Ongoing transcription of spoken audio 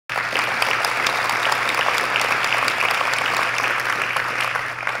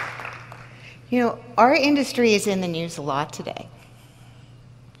You know, our industry is in the news a lot today.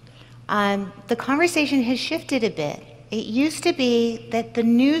 The conversation has shifted a bit. It used to be that the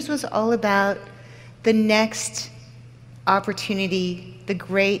news was all about the next opportunity, the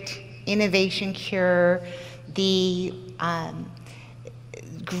great innovation cure, the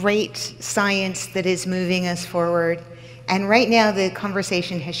great science that is moving us forward. And right now the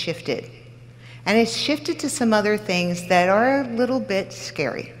conversation has shifted. And it's shifted to some other things that are a little bit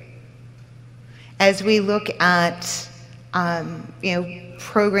scary. As we look at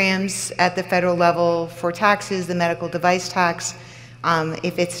programs at the federal level for taxes, the medical device tax,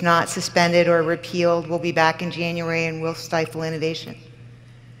 if it's not suspended or repealed, we'll be back in January and we'll stifle innovation.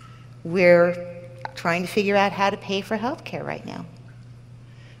 We're trying to figure out how to pay for healthcare right now.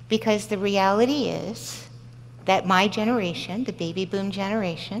 Because the reality is that my generation, the baby boom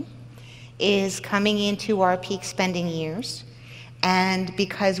generation, is coming into our peak spending years. And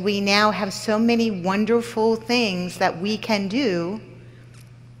because we now have so many wonderful things that we can do,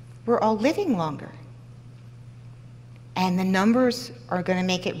 we're all living longer. And the numbers are going to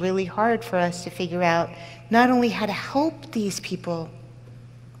make it really hard for us to figure out not only how to help these people,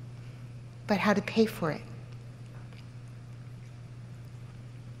 but how to pay for it.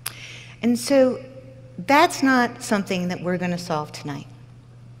 And so that's not something that we're going to solve tonight.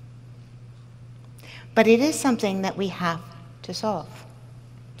 But it is something that we have to solve.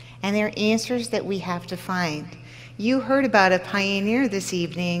 And there are answers that we have to find. You heard about a pioneer this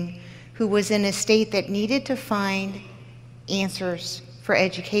evening who was in a state that needed to find answers for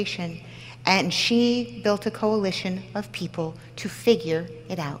education, and she built a coalition of people to figure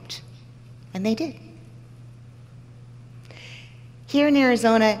it out. And they did. Here in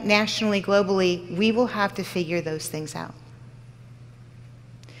Arizona, nationally, globally, we will have to figure those things out.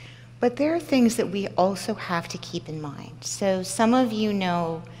 But there are things that we also have to keep in mind. So some of you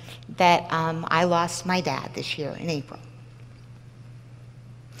know that I lost my dad this year in April.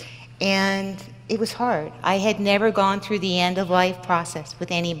 And it was hard. I had never gone through the end-of-life process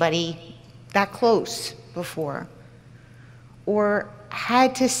with anybody that close before, or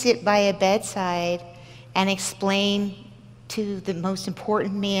had to sit by a bedside and explain to the most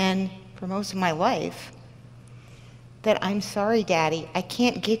important man for most of my life that I'm sorry, Daddy, I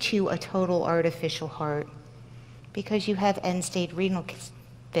can't get you a total artificial heart because you have end-stage renal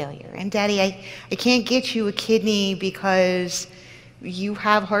failure. And Daddy, I can't get you a kidney because you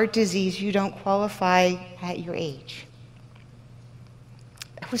have heart disease, you don't qualify at your age.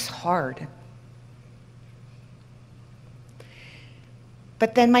 That was hard.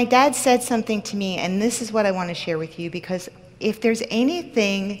 But then my dad said something to me, and this is what I want to share with you, because if there's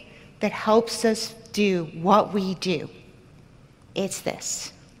anything that helps us do what we do, it's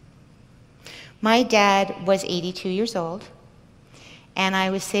this. My dad was 82 years old, and I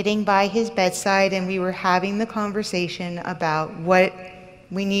was sitting by his bedside, and we were having the conversation about what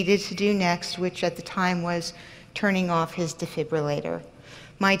we needed to do next, which at the time was turning off his defibrillator.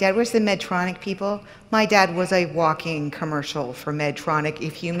 My dad was the Medtronic people. My dad was a walking commercial for Medtronic.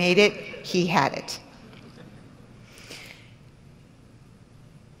 If you made it, he had it.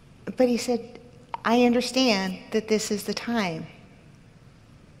 But he said, I understand that this is the time.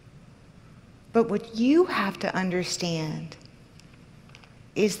 But what you have to understand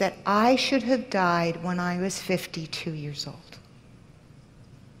is that I should have died when I was 52 years old.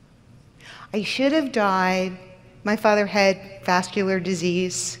 I should have died. My father had vascular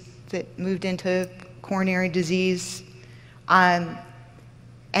disease that moved into coronary disease. And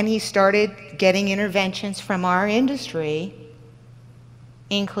he started getting interventions from our industry,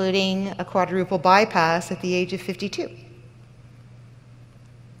 including a quadruple bypass at the age of 52.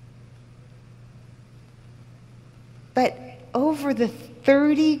 But over the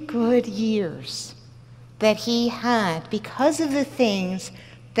 30 good years that he had, because of the things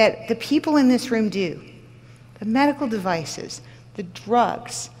that the people in this room do, the medical devices, the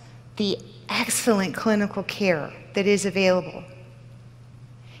drugs, the excellent clinical care that is available,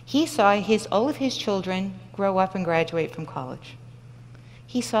 he saw all of his children grow up and graduate from college.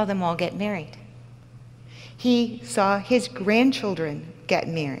 He saw them all get married. He saw his grandchildren get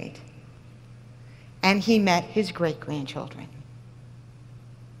married. And he met his great-grandchildren.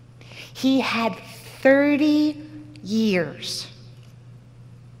 He had 30 years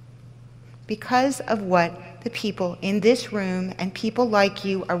because of what the people in this room and people like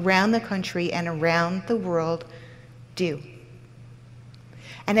you around the country and around the world do.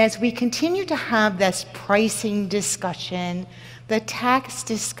 And as we continue to have this pricing discussion, the tax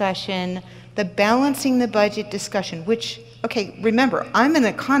discussion, the balancing the budget discussion, which, okay, remember, I'm an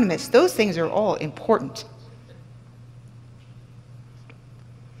economist. Those things are all important.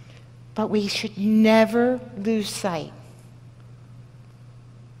 But we should never lose sight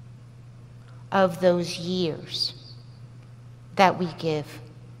of those years that we give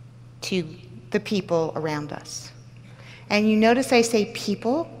to the people around us. And you notice I say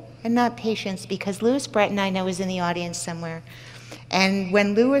people and not patients, because Louis Breton, I know, is in the audience somewhere. And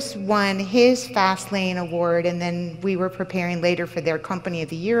when Louis won his Fast Lane Award, and then we were preparing later for their Company of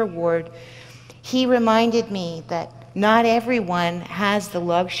the Year Award, he reminded me that not everyone has the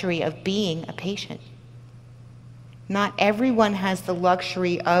luxury of being a patient. Not everyone has the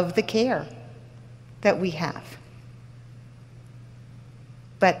luxury of the care that we have.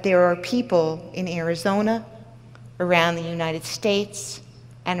 But there are people in Arizona, around the United States,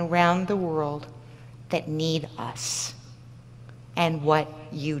 and around the world that need us and what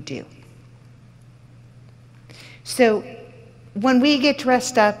you do. So when we get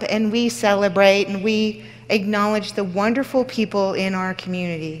dressed up and we celebrate and we acknowledge the wonderful people in our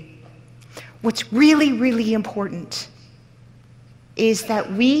community, what's really, really important is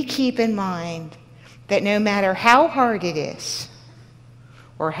that we keep in mind that no matter how hard it is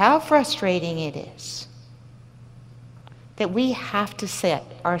or how frustrating it is, that we have to set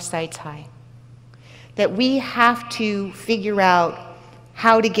our sights high, that we have to figure out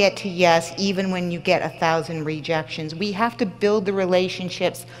how to get to yes even when you get 1,000 rejections. We have to build the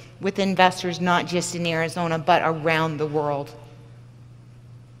relationships with investors not just in Arizona but around the world,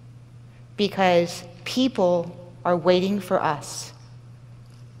 because people are waiting for us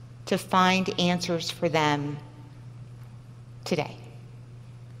to find answers for them today.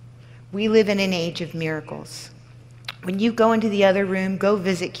 We live in an age of miracles. When you go into the other room, go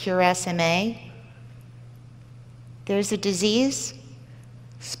visit Cure SMA. There's a disease,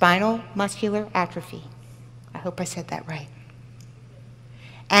 spinal muscular atrophy. I hope I said that right.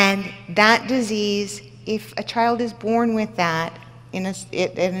 And that disease, if a child is born with that, in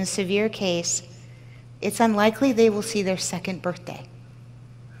a severe case, it's unlikely they will see their second birthday.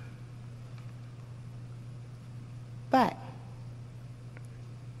 But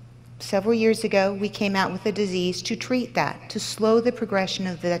several years ago, we came out with a disease to treat that, to slow the progression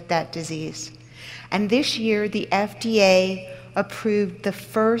of that disease. And this year, the FDA approved the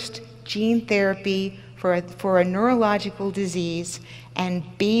first gene therapy for a neurological disease, and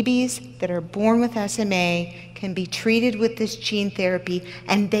babies that are born with SMA can be treated with this gene therapy,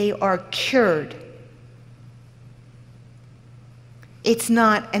 and they are cured. It's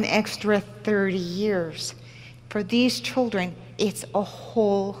not an extra 30 years. For these children, it's a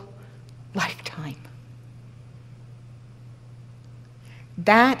whole lifetime.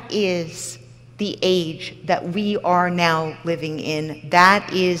 That is the age that we are now living in.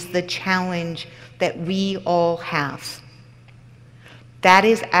 That is the challenge that we all have. That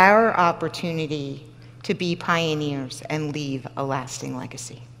is our opportunity to be pioneers and leave a lasting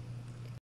legacy.